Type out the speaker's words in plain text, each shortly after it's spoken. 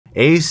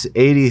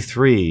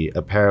ACE-083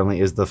 apparently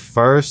is the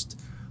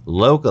first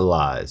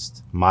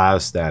localized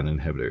myostatin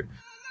inhibitor.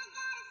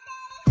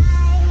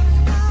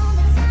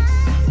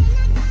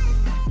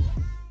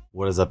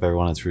 What is up,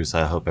 everyone? It's Russo.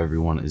 I hope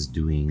everyone is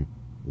doing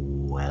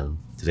well.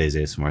 Today's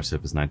ASMR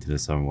sip is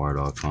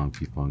 1907wire.com.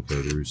 Coupon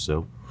code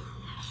Russo.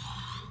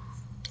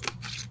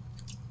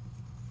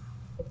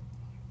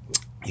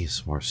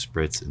 ASMR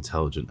Spritz,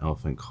 Intelligent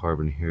Elephant,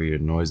 Carbon. Hear your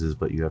noises,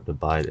 but you have to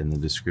buy it in the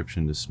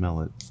description to smell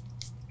it.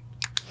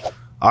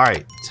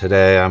 Alright,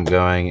 today I'm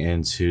going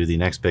into the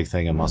next big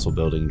thing in muscle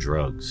building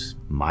drugs.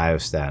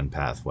 Myostatin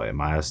pathway.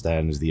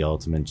 Myostatin is the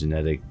ultimate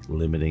genetic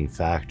limiting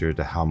factor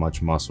to how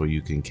much muscle you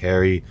can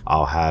carry.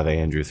 I'll have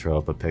Andrew throw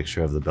up a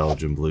picture of the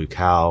Belgian blue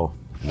cow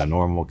and a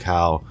normal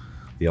cow.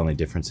 The only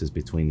differences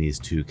between these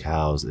two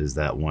cows is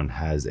that one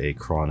has a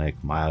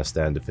chronic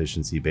myostatin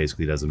deficiency,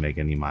 basically doesn't make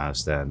any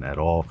myostatin at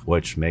all,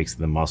 which makes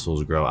the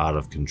muscles grow out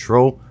of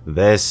control.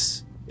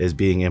 This is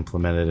being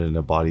implemented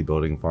into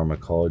bodybuilding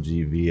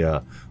pharmacology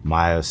via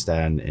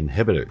myostatin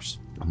inhibitors.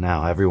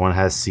 Now, everyone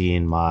has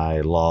seen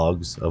my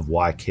logs of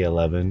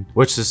YK11,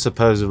 which is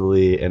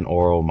supposedly an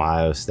oral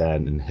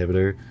myostatin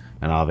inhibitor.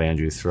 And I'll have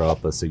Andrew throw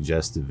up a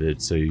suggested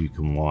vid so you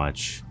can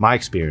watch my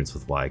experience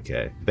with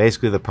YK.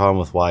 Basically, the problem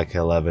with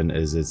YK11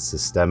 is it's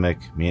systemic,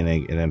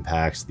 meaning it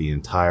impacts the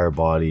entire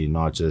body,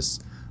 not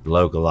just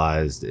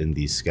localized in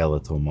the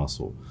skeletal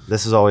muscle.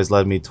 This has always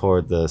led me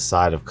toward the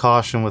side of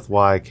caution with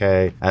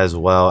YK, as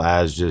well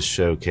as just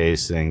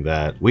showcasing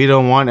that we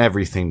don't want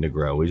everything to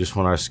grow. We just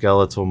want our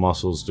skeletal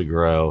muscles to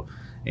grow.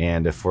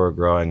 And if we're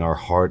growing our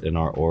heart and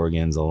our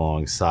organs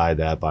alongside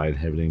that by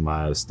inhibiting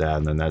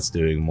myostatin, then that's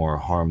doing more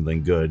harm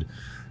than good.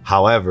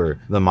 However,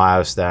 the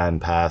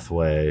myostatin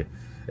pathway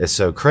is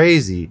so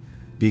crazy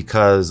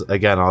because,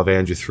 again, I'll have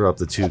Andrew throw up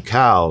the two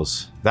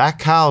cows. That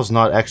cow's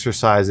not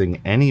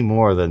exercising any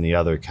more than the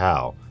other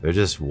cow. They're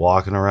just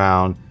walking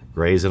around,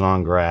 grazing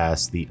on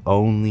grass. The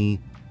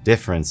only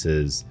difference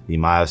is the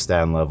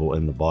myostatin level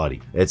in the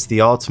body. It's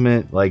the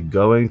ultimate, like,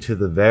 going to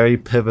the very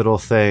pivotal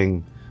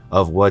thing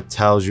of what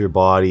tells your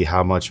body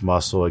how much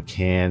muscle it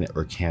can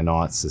or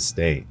cannot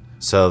sustain.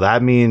 So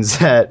that means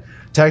that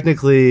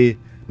technically,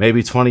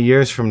 maybe 20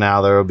 years from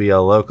now, there will be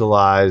a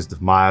localized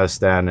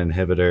myostatin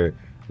inhibitor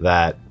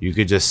that you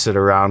could just sit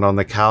around on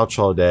the couch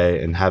all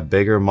day and have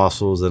bigger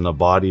muscles than a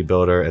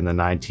bodybuilder in the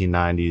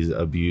 1990s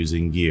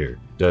abusing gear,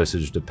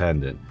 dosage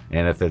dependent.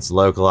 And if it's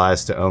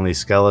localized to only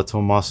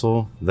skeletal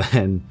muscle,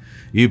 then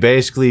you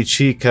basically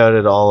cheat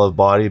coded all of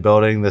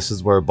bodybuilding. This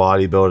is where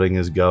bodybuilding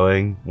is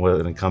going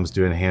when it comes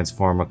to enhanced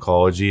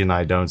pharmacology, and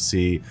I don't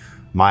see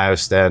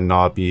myostatin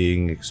not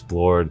being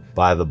explored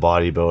by the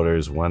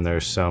bodybuilders when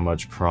there's so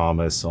much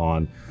promise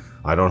on,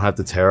 I don't have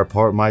to tear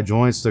apart my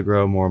joints to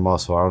grow more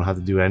muscle. I don't have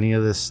to do any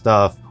of this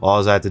stuff.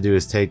 All I have to do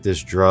is take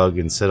this drug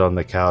and sit on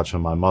the couch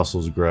and my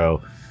muscles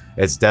grow.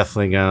 It's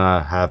definitely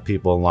gonna have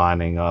people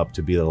lining up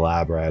to be the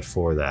lab rat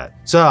for that.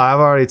 So I've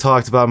already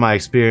talked about my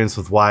experience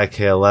with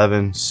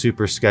YK11,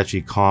 super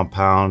sketchy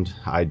compound.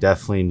 I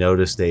definitely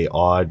noticed a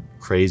odd,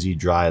 crazy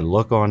dry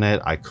look on it.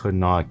 I could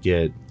not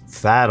get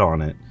fat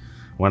on it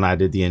when I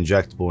did the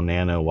injectable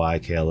nano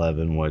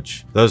YK11,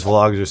 which those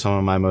vlogs are some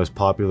of my most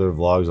popular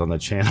vlogs on the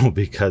channel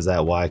because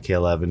that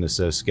YK11 is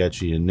so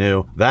sketchy and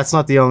new. That's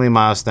not the only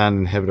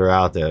myostatin inhibitor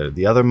out there.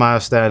 The other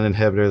myostatin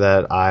inhibitor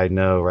that I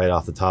know right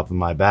off the top of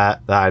my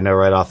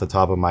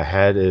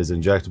head is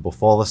injectable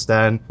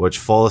follistatin, which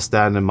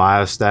follistatin and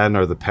myostatin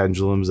are the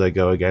pendulums that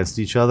go against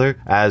each other,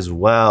 as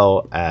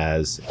well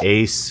as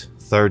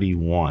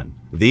ACE-083.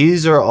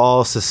 These are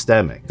all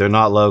systemic. They're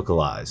not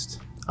localized.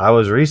 I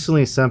was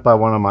recently sent by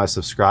one of my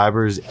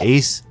subscribers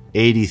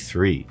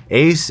ACE-083.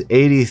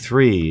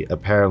 ACE-083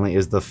 apparently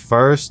is the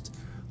first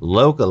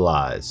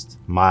localized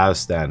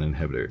myostatin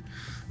inhibitor.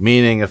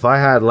 Meaning if I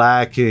had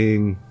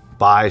lacking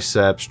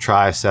biceps,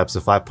 triceps,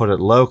 if I put it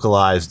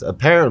localized,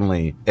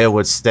 apparently it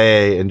would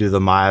stay and do the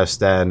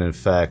myostatin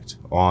effect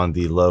on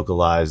the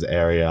localized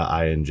area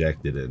I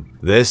injected in.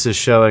 This is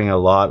showing a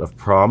lot of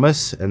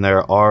promise, and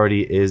there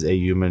already is a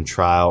human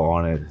trial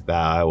on it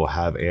that I will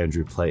have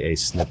Andrew play a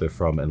snippet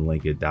from and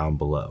link it down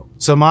below.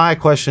 So my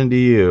question to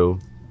you,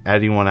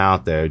 anyone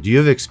out there, do you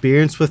have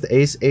experience with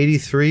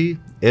ACE-083?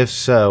 If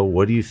so,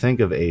 what do you think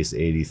of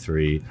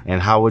ACE-083,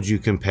 and how would you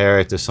compare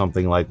it to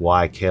something like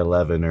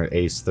YK11 or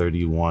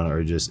ACE-081,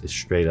 or just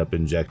straight up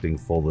injecting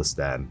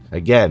follistatin?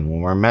 Again,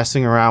 when we're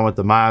messing around with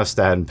the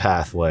myostatin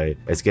pathway,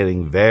 it's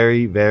getting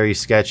very, very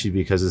sketchy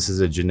because this is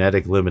a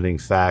genetic limiting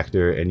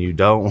factor and you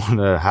don't want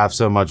to have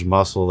so much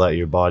muscle that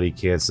your body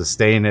can't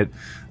sustain it.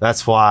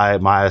 That's why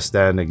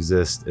myostatin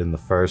exists in the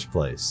first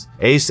place.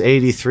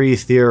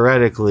 ACE-083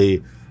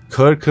 theoretically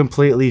could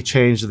completely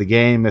change the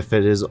game if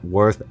it is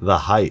worth the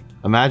hype.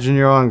 Imagine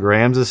you're on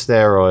grams of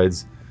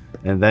steroids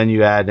and then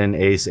you add in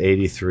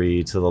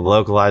ACE-083 to the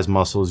localized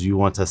muscles you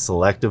want to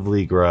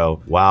selectively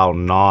grow while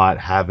not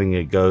having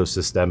it go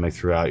systemic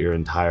throughout your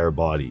entire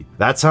body.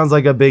 That sounds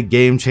like a big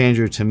game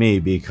changer to me,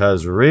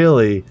 because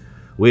really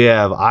we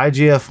have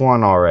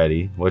IGF-1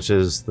 already, which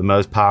is the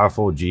most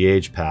powerful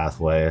GH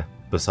pathway.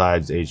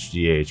 besides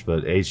HGH,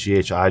 but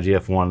HGH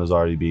IGF-1 is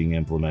already being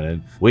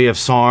implemented. We have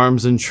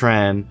SARMs and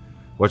TREN,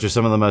 which are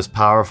some of the most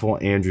powerful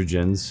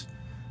androgens.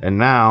 And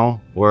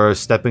now we're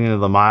stepping into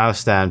the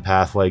myostatin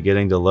pathway,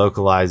 getting to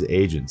localized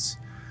agents.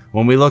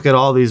 When we look at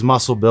all these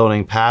muscle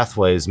building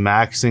pathways,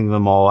 maxing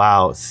them all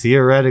out,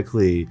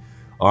 theoretically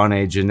on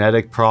a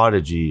genetic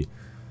prodigy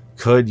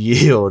could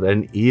yield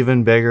an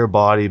even bigger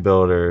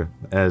bodybuilder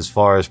as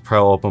far as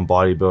pro open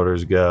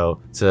bodybuilders go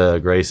to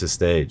grace a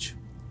stage.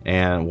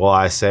 And will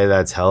I say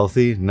that's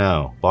healthy?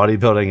 No.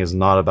 Bodybuilding is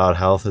not about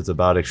health, it's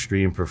about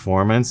extreme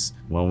performance.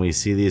 When we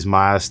see these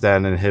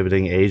myostatin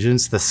inhibiting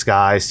agents, the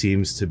sky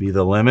seems to be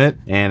the limit,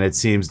 and it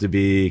seems to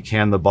be,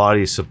 can the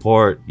body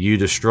support you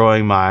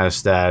destroying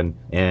myostatin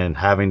and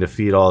having to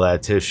feed all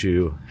that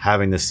tissue,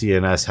 having the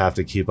CNS have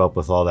to keep up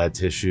with all that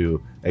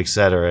tissue,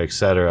 etc.,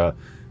 etc.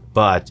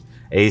 But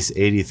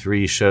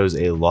ACE-083 shows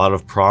a lot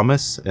of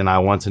promise, and I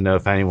want to know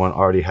if anyone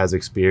already has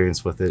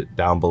experience with it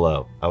down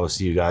below. I will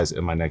see you guys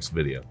in my next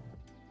video.